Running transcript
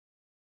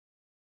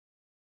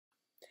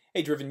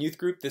Hey, Driven Youth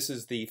Group, this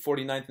is the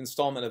 49th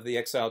installment of the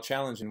Exile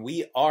Challenge, and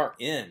we are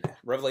in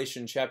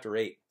Revelation chapter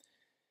 8.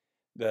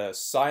 The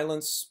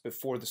silence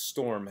before the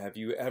storm. Have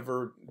you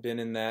ever been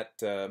in that,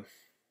 have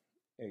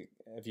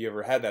you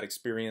ever had that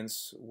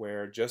experience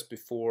where just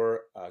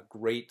before a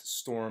great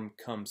storm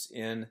comes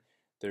in,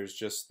 there's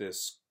just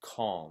this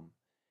calm,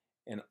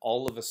 and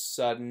all of a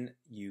sudden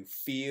you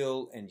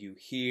feel and you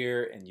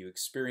hear and you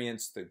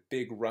experience the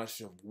big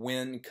rush of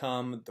wind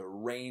come, the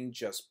rain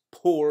just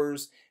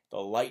pours, the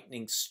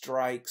lightning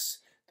strikes,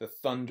 the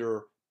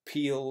thunder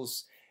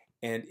peals,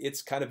 and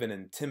it's kind of an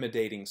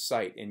intimidating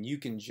sight, and you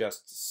can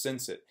just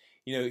sense it.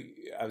 You know,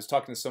 I was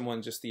talking to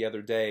someone just the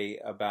other day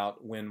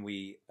about when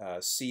we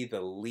see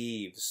the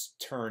leaves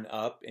turn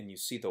up and you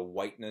see the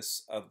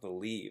whiteness of the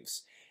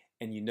leaves,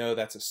 and you know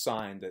that's a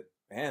sign that,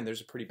 man,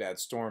 there's a pretty bad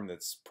storm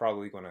that's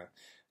probably going to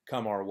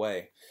come our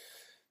way.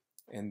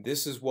 And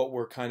this is what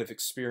we're kind of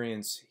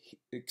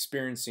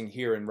experiencing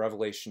here in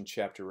Revelation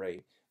chapter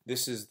 8.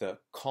 This is the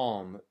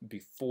calm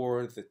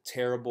before the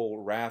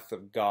terrible wrath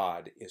of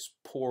God is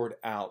poured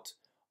out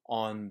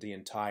on the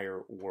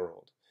entire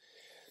world.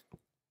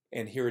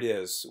 And here it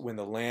is, when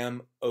the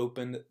Lamb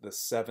opened the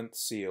seventh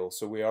seal.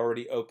 So we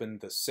already opened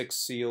the 6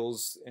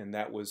 seals, and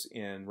that was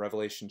in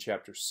Revelation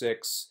chapter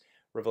 6.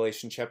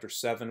 Revelation chapter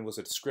 7 was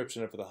a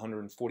description of the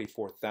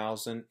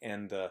 144,000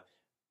 and the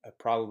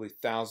probably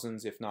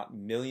thousands, if not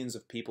millions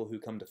of people who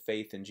come to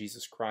faith in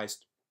Jesus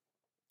Christ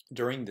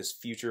during this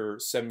future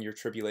 7-year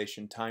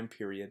tribulation time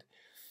period.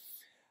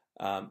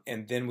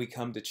 And then we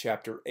come to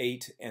chapter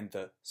 8, and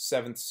the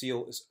 7th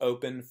seal is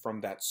open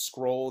from that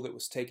scroll that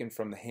was taken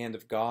from the hand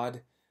of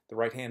God, the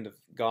right hand of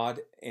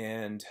God,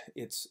 and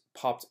it's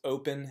popped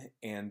open,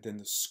 and then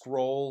the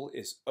scroll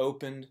is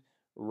opened,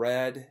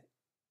 read,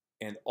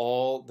 and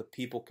all the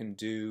people can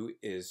do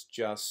is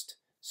just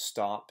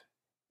stop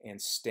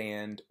and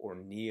stand or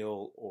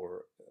kneel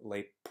or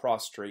lay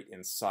prostrate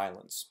in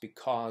silence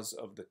because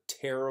of the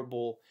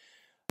terrible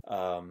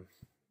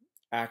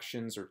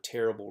actions or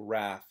terrible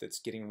wrath that's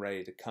getting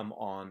ready to come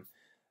on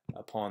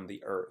upon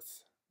the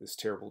earth, this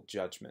terrible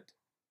judgment.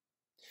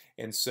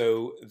 And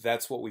so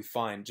that's what we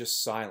find,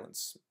 just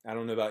silence. I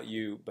don't know about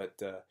you,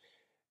 but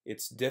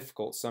it's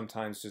difficult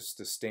sometimes just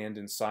to stand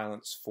in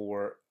silence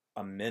for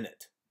a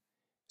minute,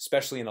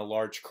 especially in a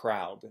large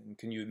crowd. And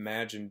can you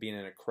imagine being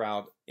in a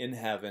crowd in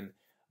heaven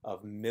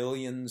of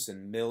millions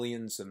and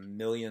millions and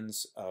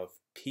millions of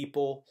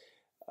people,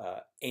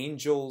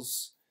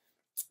 angels,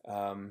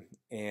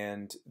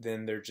 and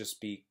then there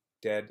just be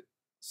dead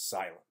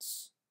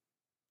silence.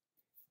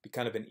 Be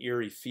kind of an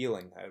eerie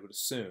feeling, I would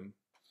assume.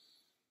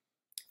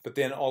 But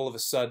then all of a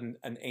sudden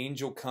an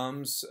angel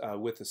comes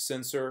with a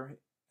censer,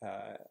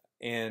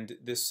 and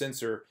this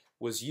censer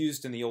was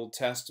used in the Old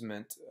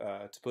Testament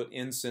to put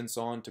incense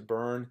on, to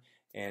burn,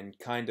 and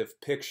kind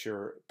of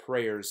picture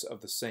prayers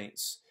of the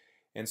saints.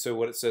 And so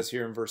what it says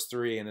here in verse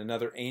 3, and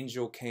another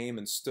angel came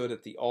and stood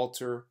at the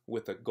altar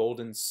with a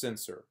golden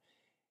censer,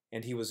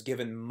 and he was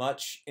given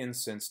much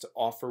incense to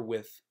offer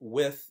with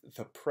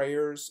the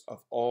prayers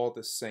of all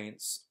the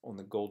saints on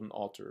the golden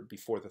altar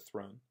before the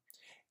throne.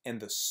 And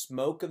the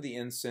smoke of the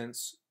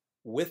incense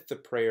with the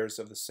prayers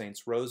of the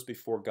saints rose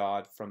before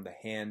God from the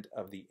hand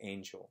of the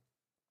angel.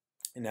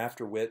 And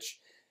after which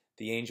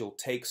the angel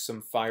takes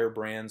some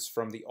firebrands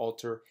from the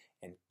altar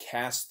and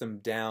casts them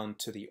down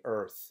to the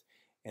earth.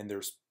 And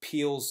there's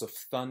peals of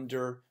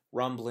thunder,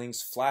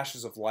 rumblings,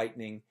 flashes of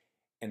lightning,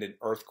 and an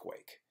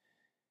earthquake.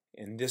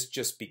 And this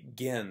just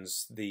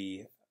begins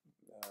the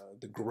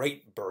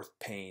great birth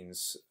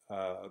pains,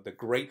 the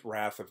great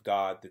wrath of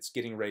God that's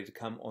getting ready to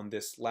come on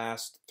this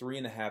last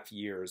 3.5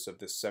 years of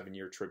this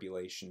 7-year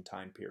tribulation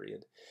time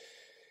period.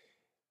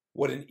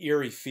 What an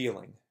eerie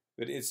feeling.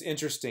 But it's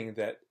interesting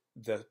that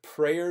the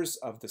prayers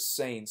of the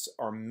saints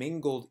are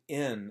mingled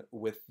in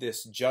with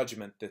this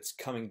judgment that's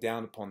coming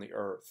down upon the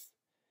earth.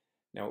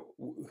 Now,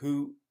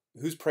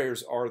 whose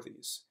prayers are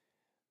these?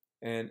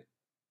 And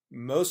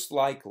most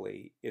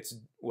likely, it's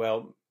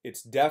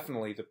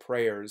definitely the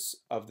prayers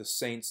of the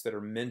saints that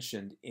are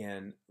mentioned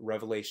in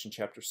Revelation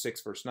chapter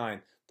 6, verse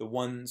 9, the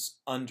ones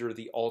under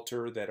the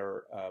altar that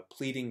are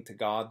pleading to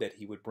God that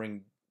he would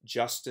bring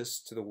justice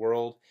to the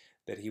world,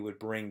 that he would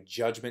bring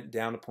judgment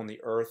down upon the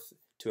earth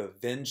to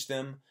avenge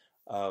them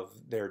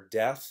of their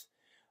death.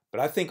 But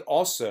I think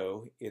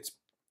also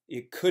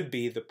it could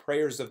be the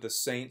prayers of the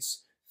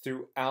saints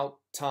throughout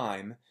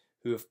time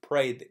who have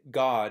prayed that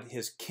God,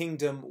 his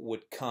kingdom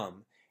would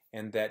come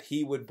and that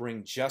he would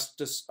bring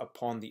justice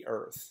upon the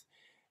earth.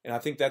 And I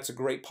think that's a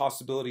great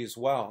possibility as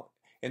well.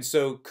 And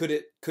so could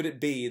it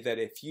be that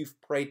if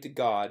you've prayed to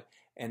God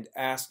and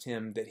asked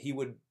him that he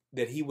would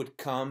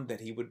come,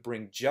 that he would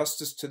bring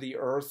justice to the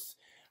earth,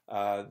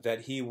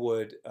 that he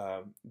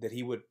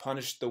would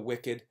punish the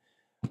wicked,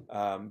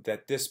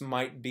 that this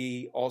might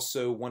be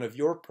also one of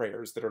your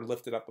prayers that are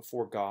lifted up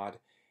before God,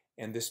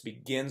 and this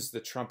begins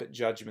the trumpet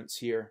judgments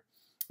here.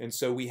 And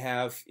so we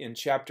have in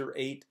chapter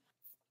 8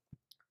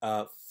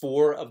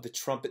 4 of the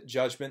trumpet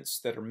judgments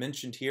that are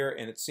mentioned here,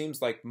 and it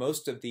seems like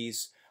most of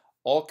these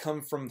all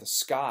come from the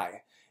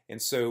sky.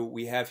 And so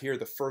we have here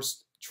the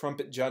first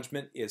trumpet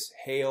judgment is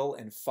hail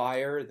and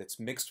fire that's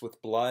mixed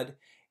with blood,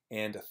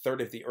 and a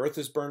third of the earth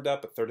is burned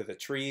up, a third of the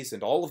trees,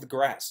 and all of the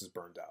grass is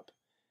burned up.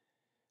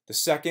 The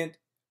second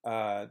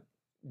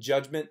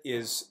judgment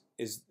is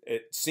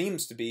it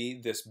seems to be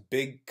this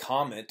big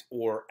comet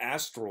or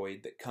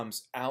asteroid that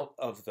comes out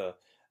of the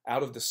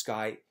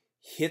sky,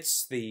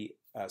 hits the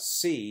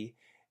sea,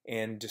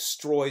 and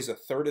destroys a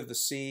third of the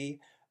sea,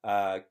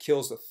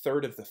 kills a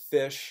third of the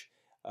fish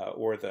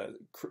or the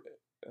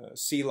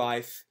sea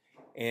life,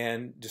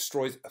 and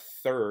destroys a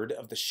third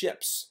of the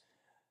ships.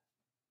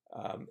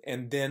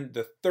 And then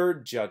the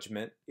third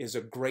judgment is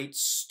a great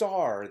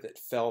star that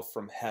fell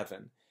from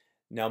heaven.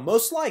 Now,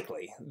 most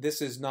likely,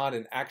 this is not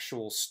an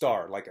actual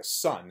star like a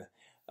sun,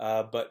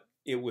 but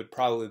it would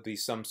probably be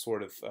some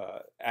sort of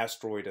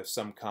asteroid of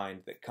some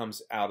kind that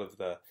comes out of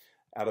the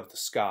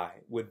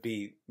sky, would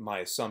be my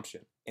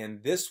assumption.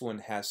 And this one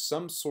has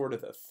some sort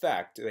of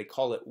effect. They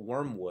call it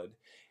wormwood.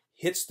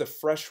 Hits the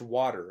fresh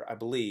water, I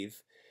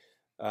believe.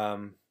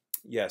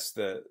 Yes,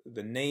 the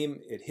name,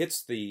 it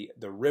hits the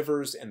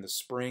rivers and the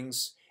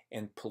springs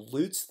and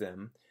pollutes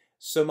them,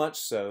 so much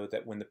so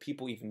that when the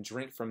people even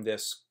drink from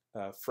this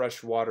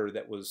fresh water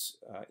that was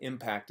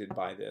impacted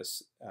by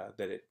this,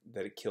 that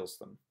it kills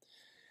them.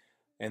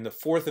 And the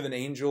fourth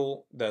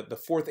angel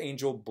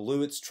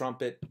blew its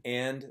trumpet,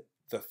 and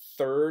the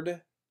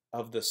third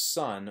of the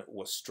sun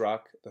was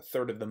struck, the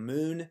third of the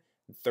moon,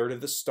 the third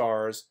of the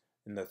stars,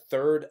 and the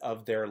third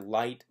of their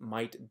light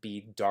might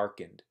be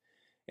darkened,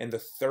 and the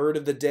third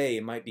of the day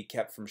might be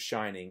kept from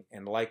shining,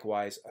 and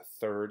likewise a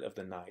third of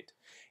the night.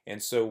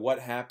 And so what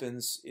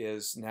happens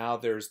is now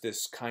there's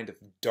this kind of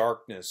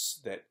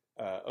darkness that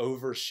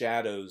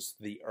overshadows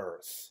the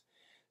earth.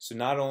 So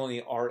not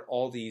only are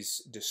all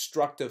these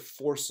destructive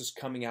forces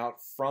coming out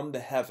from the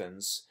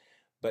heavens,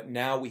 but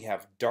now we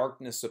have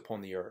darkness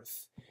upon the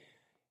earth.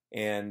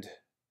 And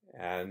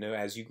I know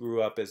as you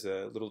grew up as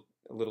a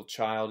little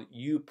child,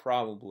 you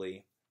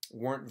probably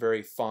weren't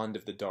very fond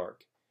of the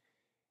dark.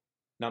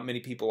 Not many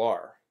people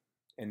are.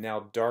 And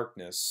now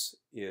darkness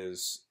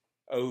is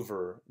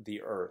over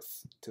the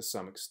earth to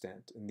some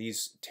extent. And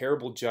these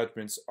terrible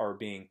judgments are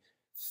being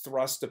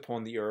thrust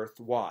upon the earth.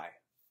 Why?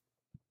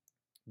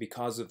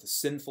 Because of the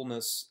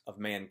sinfulness of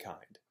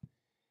mankind.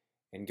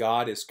 And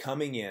God is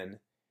coming in.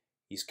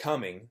 He's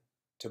coming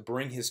to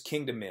bring his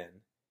kingdom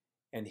in,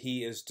 and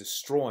he is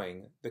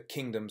destroying the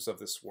kingdoms of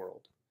this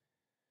world.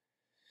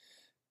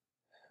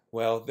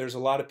 Well, there's a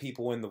lot of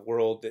people in the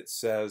world that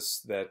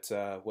says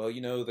that, well,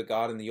 you know, the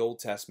God in the Old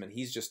Testament,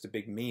 he's just a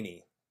big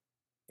meanie,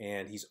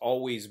 and he's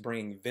always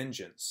bringing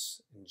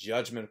vengeance and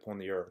judgment upon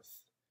the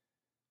earth.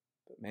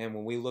 But man,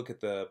 when we look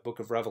at the book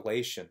of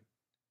Revelation,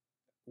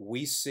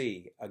 we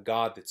see a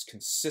God that's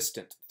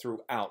consistent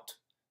throughout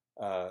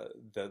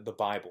the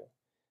Bible.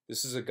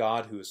 This is a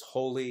God who is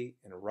holy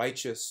and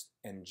righteous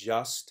and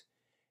just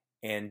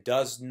and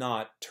does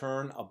not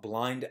turn a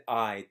blind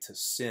eye to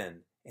sin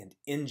and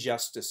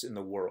injustice in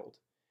the world.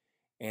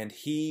 And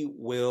he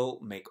will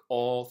make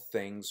all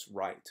things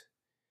right.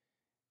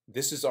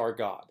 This is our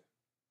God.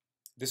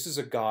 This is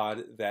a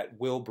God that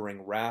will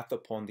bring wrath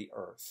upon the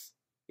earth.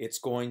 It's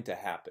going to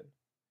happen.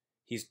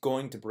 He's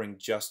going to bring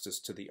justice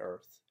to the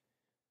earth.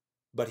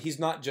 But he's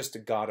not just a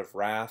God of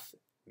wrath.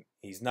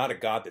 He's not a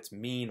God that's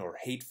mean or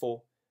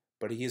hateful,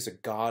 but he is a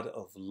God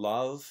of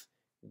love,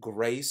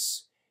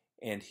 grace,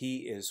 and he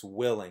is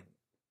willing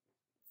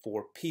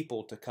for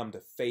people to come to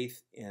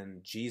faith in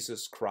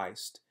Jesus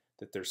Christ,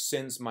 that their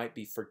sins might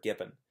be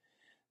forgiven,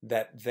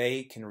 that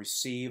they can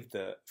receive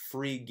the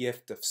free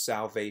gift of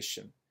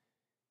salvation.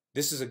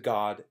 This is a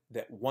God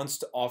that wants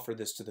to offer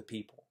this to the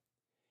people.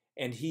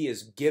 And he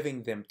is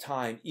giving them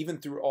time, even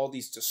through all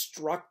these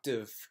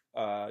destructive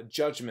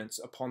judgments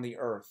upon the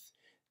earth,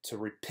 to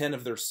repent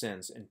of their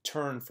sins and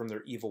turn from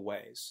their evil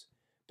ways.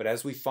 But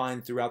as we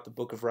find throughout the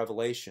book of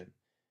Revelation,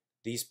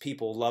 these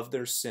people love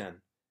their sin,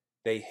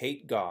 they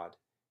hate God,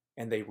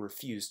 and they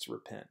refuse to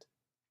repent.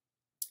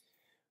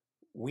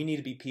 We need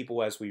to be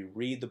people as we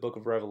read the book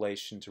of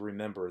Revelation to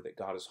remember that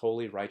God is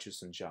holy,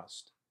 righteous, and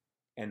just.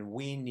 And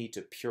we need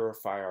to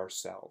purify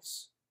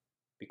ourselves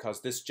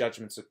because this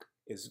judgment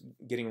is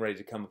getting ready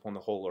to come upon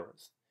the whole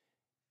earth.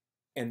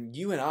 And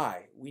you and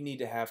I, we need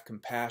to have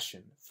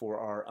compassion for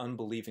our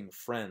unbelieving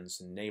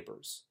friends and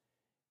neighbors.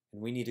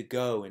 And we need to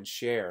go and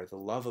share the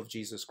love of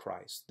Jesus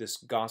Christ, this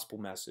gospel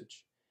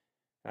message.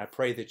 And I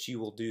pray that you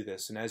will do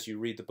this. And as you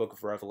read the book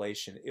of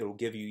Revelation, it will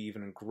give you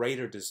even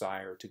greater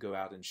desire to go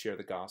out and share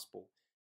the gospel.